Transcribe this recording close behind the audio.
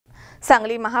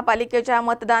सांगली महापालिकेच्या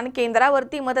मतदान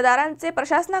केंद्रावरती मतदारांचे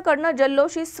प्रशासनाकडून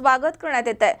जल्लोषी स्वागत करण्यात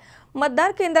येत आहे।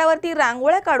 मतदान केंद्रावरती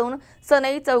रांगोळ्या काढून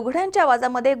सनई चौघड्यांच्या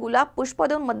आवाजामध्ये गुलाब पुष्प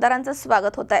देऊन मतदारांचं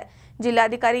स्वागत होत आहे।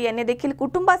 जिल्हाधिकारी यांनी देखील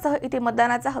कुटुंबासह इथे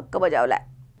मतदानाचा हक्क बजावलाय।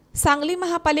 सांगली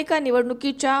महापालिका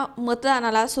निवडणुकीच्या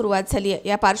मतदानाला सुरुवात झाली आहे।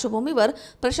 या पार्श्वभूमीवर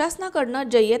प्रशासनाकडून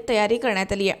जय्यत तयारी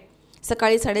करण्यात आली आहे।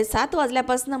 सकाळी 7:30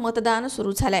 वाजल्यापासून मतदान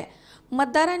सुरू झालंय।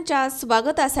 मतदारांच्या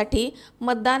स्वागतासाठी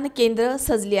मतदान केंद्र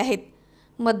सजली आहेत।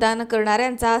 मतदान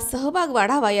करणाऱ्यांचा सहभाग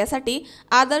वाढावा यासाठी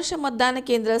आदर्श मतदान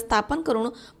केंद्र स्थापन करून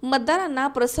मतदारांना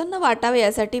प्रसन्न वाटावे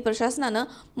यासाठी प्रशासनाने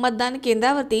मतदान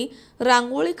केंद्रावरती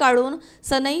रांगोळी काढून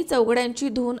सनई चौघड्यांची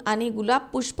धून आणि गुलाब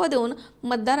पुष्प देऊन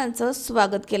मतदारांचं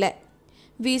स्वागत केलंय।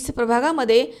 20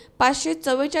 प्रभागामध्ये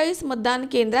 544 मतदान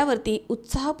केंद्रावरती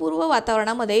उत्साहपूर्व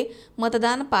वातावरणामध्ये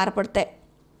मतदान पार पडतंय।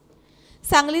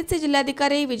 सांगलीचे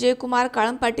जिल्हाधिकारी विजयकुमार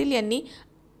काळम पाटील यांनी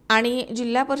आणि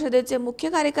जिल्हा परिषदेचे मुख्य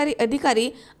कार्यकारी अधिकारी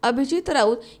अभिजित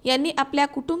राऊत यांनी आपल्या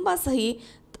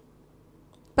कुटुंबासहित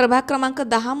प्रभाग क्रमांक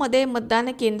 10 मध्ये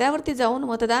मतदान केंद्रावरती जाऊन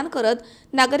मतदान करत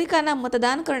नागरिकांना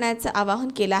मतदान करण्याचं आवाहन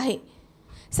केलं आहे।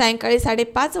 सायंकाळी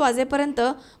 5:30 वाजेपर्यंत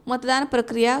मतदान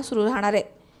प्रक्रिया सुरू राहणार आहे।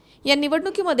 या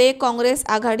निवडणुकीमध्ये काँग्रेस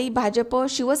आघाडी, भाजप,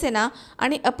 शिवसेना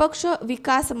आणि अपक्ष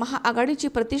विकास महाआघाडीची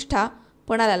प्रतिष्ठा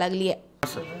पणाला लागली आहे।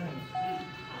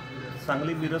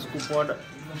 सांगली मिरज कुपवाड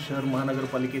शहर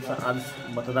महानगरपालिकेचा आज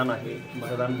मतदान आहे।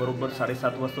 मतदान बरोबर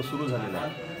 7:30 वाजता सुरू झालेलं आहे।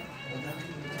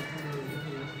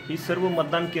 ही सर्व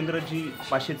मतदान केंद्र जी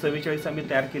 544 आम्ही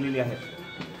तयार केलेली आहेत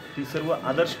ती सर्व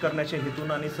आदर्श करण्याच्या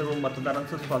हेतून आणि सर्व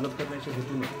मतदारांचं स्वागत करण्याच्या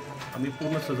हेतून आम्ही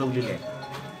पूर्ण सजवलेली आहे।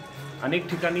 अनेक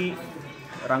ठिकाणी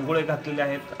रांगोळ्या घातलेल्या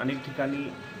आहेत, अनेक ठिकाणी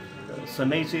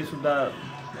सनईचे सुद्धा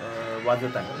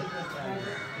वाजत आहे।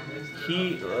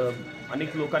 ही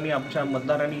अनेक लोकांनी आमच्या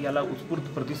मतदारांनी याला उत्स्फूर्त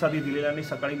प्रतिसाद दिलेला आणि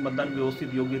सकाळी मतदान व्यवस्थित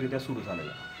योग्यरित्या सुरू झालेलं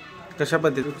आहे। कशा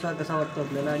पद्धतीने उत्साह कसा वाटतो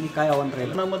आपल्याला आणि काय आव्हान राहील?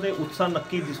 मतदानामध्ये उत्साह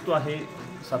नक्की दिसतो आहे,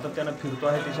 सातत्यानं फिरतो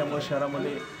आहे। त्याच्यामुळे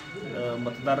शहरामध्ये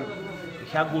मतदार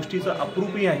ह्या गोष्टीचं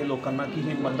अप्रूपही आहे लोकांना की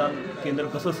हे मतदान केंद्र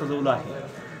कसं सजवलं आहे।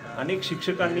 अनेक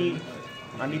शिक्षकांनी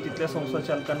आणि तिथल्या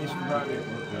संस्थाचालकांनी सुद्धा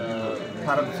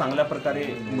फार चांगल्या प्रकारे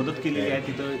मदत केलेली आहे।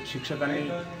 तिथं शिक्षकांनी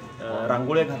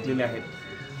रांगोळ्या घातलेल्या आहेत,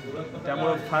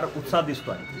 त्यामुळे फार उत्साह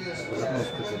दिसतो आहे।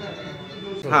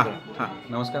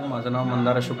 नमस्कार, माझं नाव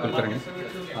मंदार अशोक कुलकर्णी।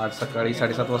 आज सकाळी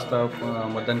 7:30 वाजता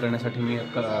मतदान करण्यासाठी मी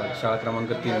शाळा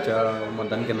क्रमांक 3च्या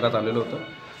मतदान केंद्रात आलेलो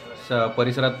होतो।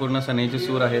 परिसरात पूर्ण सनईचे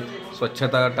सूर आहेत,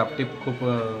 स्वच्छता टापटीप खूप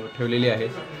ठेवलेली आहे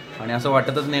आणि असं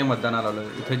वाटतच नाही मतदानाला आलो।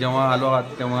 इथे जेव्हा आलो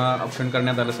तेव्हा ऑप्शन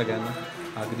करण्यात आलं सगळ्यांना।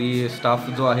 अगदी स्टाफ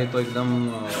जो आहे तो एकदम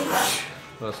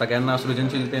सगळ्यांना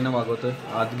सृजनशीलतेनं वागवतं।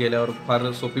 आज गेल्यावर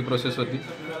फार सोपी प्रोसेस होती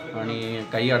आणि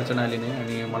काही अडचण आली नाही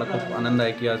आणि मला खूप आनंद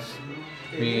आहे की आज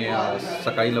मी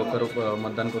सकाळी लवकर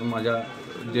मतदान करून माझ्या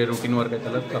जे रुटीन वर्क आहे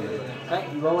त्याला चालू आहे। काय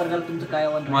युवा वर्गाला तुमचं काय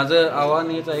आव्हान? माझं आव्हान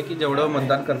हेच आहे की जेवढं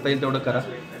मतदान करता येईल तेवढं करा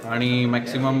आणि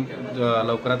मॅक्सिमम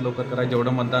लवकरात लवकर करा।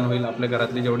 जेवढं मतदान होईल आपल्या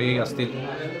घरातले जेवढे असतील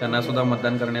त्यांनासुद्धा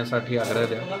मतदान करण्यासाठी आग्रह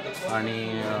द्या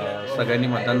आणि सगळ्यांनी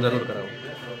मतदान जरूर करावं।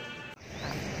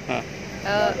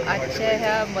 आजच्या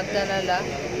ह्या मतदानाला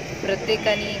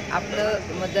प्रत्येकाने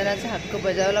आपलं मतदानाचा हक्क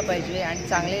बजावला पाहिजे आणि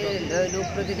चांगले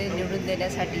लोकप्रतिनिधी निवडून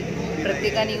देण्यासाठी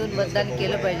प्रत्येकाने येऊन मतदान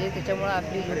केलं पाहिजे। त्याच्यामुळं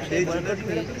आपली लोकशाही बळकट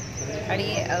होईल आणि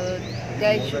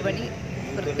त्या हिशोबाने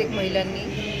प्रत्येक महिलांनी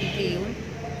इथे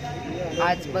येऊन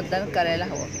आज मतदान करायला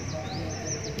हवं।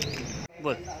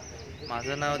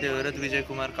 माझं नाव देवव्रत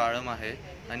विजयकुमार काळम आहे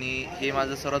आणि हे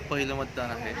माझं सर्वात पहिलं मतदान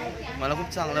आहे। मला खूप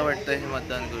चांगलं वाटतं हे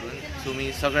मतदान करून। सो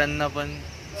मी सगळ्यांना पण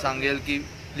सांगेल की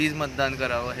प्लीज मतदान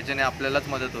करावं, ह्याच्याने आपल्यालाच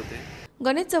मदत होते।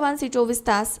 गणेश चव्हाण, C24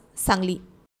 तास, सांगली।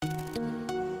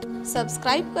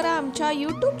 सबस्क्राईब करा आमच्या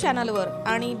YouTube चॅनलवर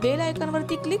आणि बेल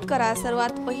आयकॉनवरती क्लिक करा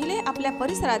सर्वात पहिले आपल्या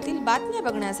परिसरातील बातम्या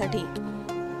बघण्यासाठी।